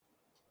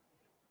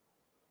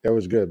That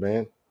was good,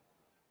 man.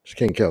 It's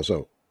King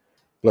Kelso.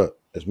 Look,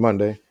 it's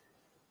Monday.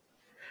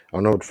 I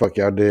don't know what the fuck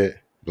y'all did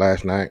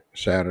last night,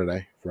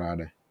 Saturday,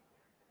 Friday.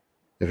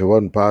 If it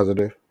wasn't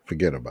positive,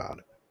 forget about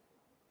it.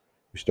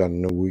 We start a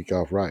new week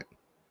off right.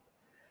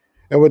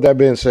 And with that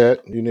being said,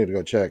 you need to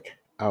go check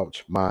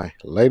out my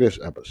latest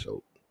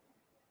episode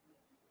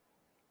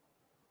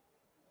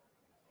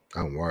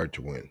on Wired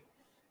to Win.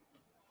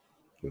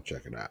 Go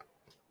check it out.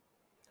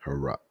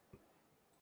 Hurrah.